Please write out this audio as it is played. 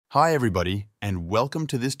Hi everybody, and welcome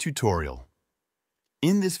to this tutorial.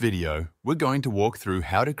 In this video, we're going to walk through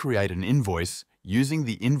how to create an invoice using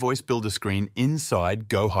the Invoice Builder screen inside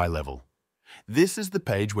GoHighLevel. This is the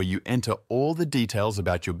page where you enter all the details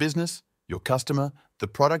about your business, your customer, the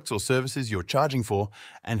products or services you're charging for,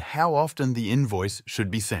 and how often the invoice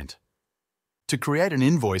should be sent. To create an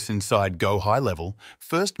invoice inside GoHighLevel,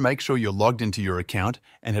 first make sure you're logged into your account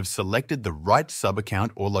and have selected the right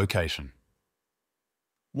sub-account or location.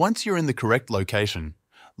 Once you're in the correct location,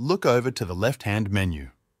 look over to the left-hand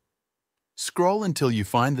menu. Scroll until you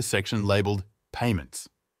find the section labeled Payments.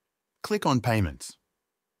 Click on Payments.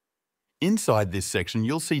 Inside this section,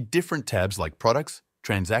 you'll see different tabs like Products,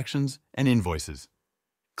 Transactions, and Invoices.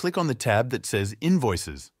 Click on the tab that says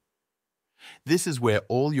Invoices. This is where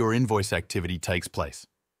all your invoice activity takes place.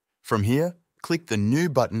 From here, click the New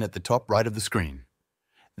button at the top right of the screen.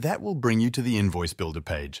 That will bring you to the Invoice Builder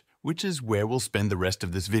page, which is where we'll spend the rest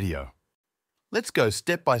of this video. Let's go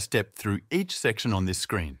step by step through each section on this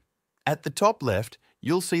screen. At the top left,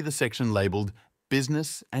 you'll see the section labeled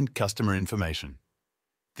Business and Customer Information.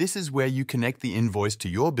 This is where you connect the invoice to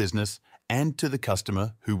your business and to the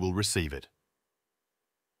customer who will receive it.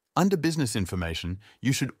 Under Business Information,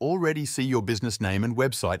 you should already see your business name and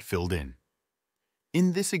website filled in.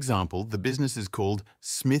 In this example, the business is called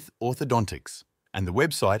Smith Orthodontics, and the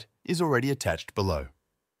website is already attached below.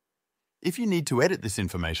 If you need to edit this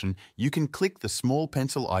information, you can click the small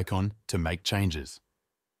pencil icon to make changes.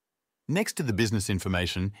 Next to the business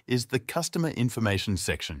information is the Customer Information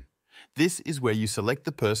section. This is where you select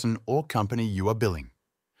the person or company you are billing.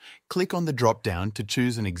 Click on the drop-down to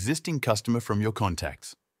choose an existing customer from your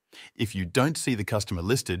contacts. If you don't see the customer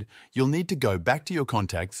listed, you'll need to go back to your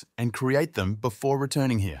contacts and create them before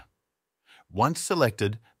returning here. Once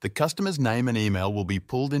selected, the customer's name and email will be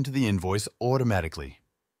pulled into the invoice automatically.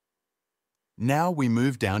 Now we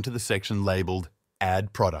move down to the section labeled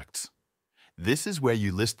Add Products. This is where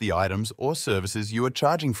you list the items or services you are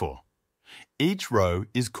charging for. Each row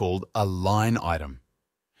is called a line item.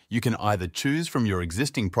 You can either choose from your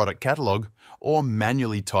existing product catalog or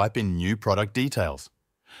manually type in new product details.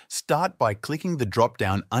 Start by clicking the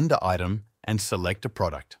drop-down under Item and select a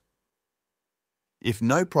product. If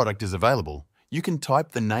no product is available, you can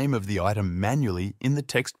type the name of the item manually in the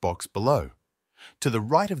text box below. To the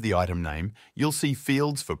right of the item name, you'll see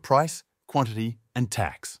fields for price, quantity, and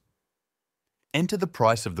tax. Enter the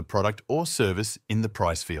price of the product or service in the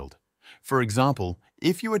price field. For example,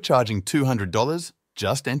 if you are charging $200,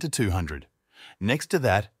 just enter $200. Next to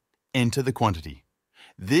that, enter the quantity.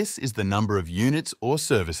 This is the number of units or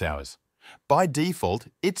service hours. By default,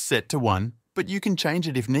 it's set to 1, but you can change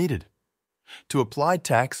it if needed. To apply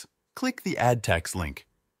tax, click the Add Tax link.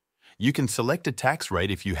 You can select a tax rate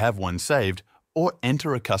if you have one saved, or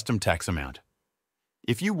enter a custom tax amount.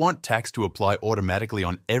 If you want tax to apply automatically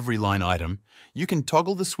on every line item, you can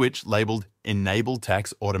toggle the switch labeled Enable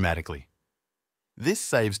Tax Automatically. This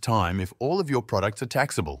saves time if all of your products are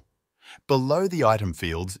taxable. Below the item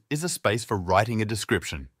fields is a space for writing a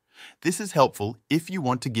description. This is helpful if you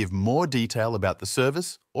want to give more detail about the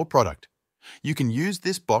service or product. You can use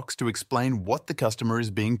this box to explain what the customer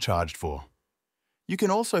is being charged for. You can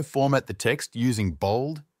also format the text using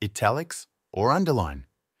bold, italics, or underline.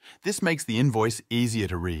 This makes the invoice easier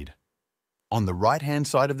to read. On the right-hand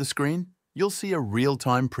side of the screen, you'll see a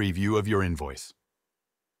real-time preview of your invoice.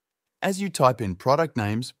 As you type in product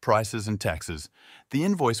names, prices, and taxes, the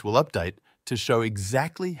invoice will update to show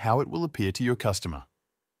exactly how it will appear to your customer.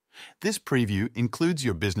 This preview includes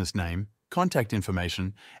your business name, contact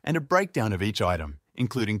information, and a breakdown of each item,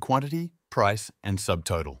 including quantity, price, and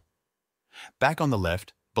subtotal. Back on the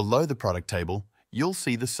left, below the product table, you'll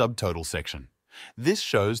see the subtotal section. This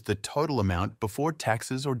shows the total amount before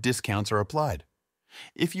taxes or discounts are applied.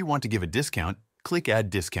 If you want to give a discount, click Add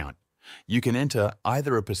Discount. You can enter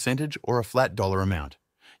either a percentage or a flat dollar amount.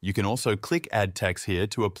 You can also click Add Tax here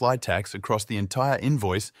to apply tax across the entire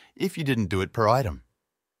invoice if you didn't do it per item.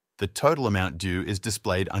 The total amount due is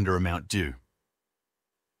displayed under Amount Due.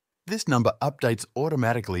 This number updates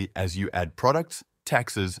automatically as you add products,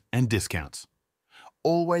 taxes, and discounts.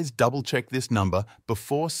 Always double-check this number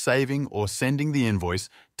before saving or sending the invoice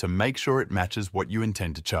to make sure it matches what you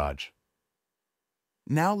intend to charge.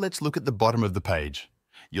 Now let's look at the bottom of the page.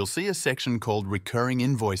 You'll see a section called Recurring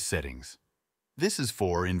Invoice Settings. This is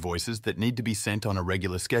for invoices that need to be sent on a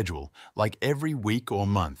regular schedule, like every week or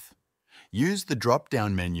month. Use the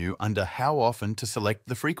drop-down menu under How Often to select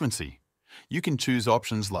the frequency. You can choose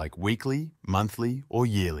options like weekly, monthly, or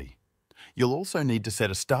yearly. You'll also need to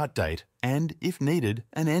set a start date and, if needed,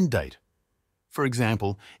 an end date. For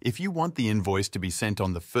example, if you want the invoice to be sent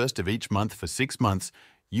on the 1st of each month for 6 months,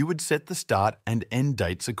 You would set the start and end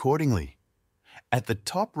dates accordingly. At the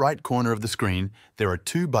top right corner of the screen, there are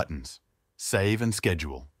two buttons, Save and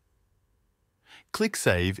Schedule. Click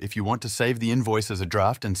Save if you want to save the invoice as a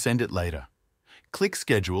draft and send it later. Click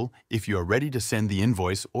Schedule if you are ready to send the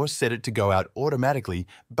invoice or set it to go out automatically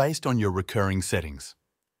based on your recurring settings.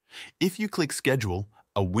 If you click Schedule,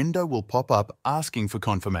 a window will pop up asking for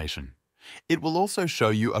confirmation. It will also show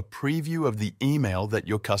you a preview of the email that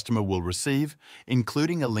your customer will receive,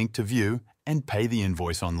 including a link to view and pay the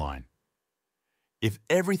invoice online. If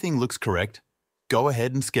everything looks correct, go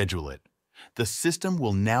ahead and schedule it. The system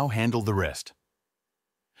will now handle the rest.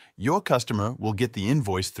 Your customer will get the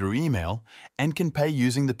invoice through email and can pay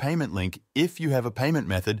using the payment link if you have a payment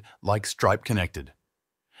method like Stripe Connected.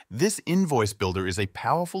 This invoice builder is a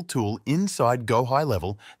powerful tool inside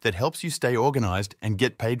GoHighLevel that helps you stay organized and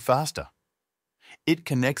get paid faster. It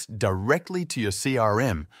connects directly to your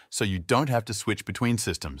CRM so you don't have to switch between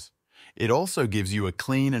systems. It also gives you a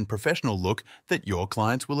clean and professional look that your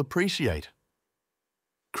clients will appreciate.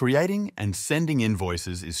 Creating and sending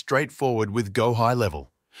invoices is straightforward with GoHighLevel.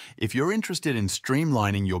 If you're interested in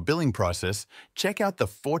streamlining your billing process, check out the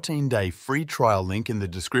 14-day free trial link in the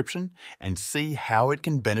description and see how it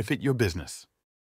can benefit your business.